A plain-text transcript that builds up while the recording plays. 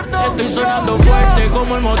Estoy sonando fuerte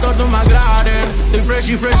como el motor de un McLaren.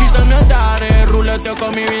 Estoy freshito en el tare, ruleteo con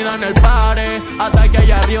mi vida en el pare, hasta que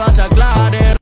allá arriba se aclare.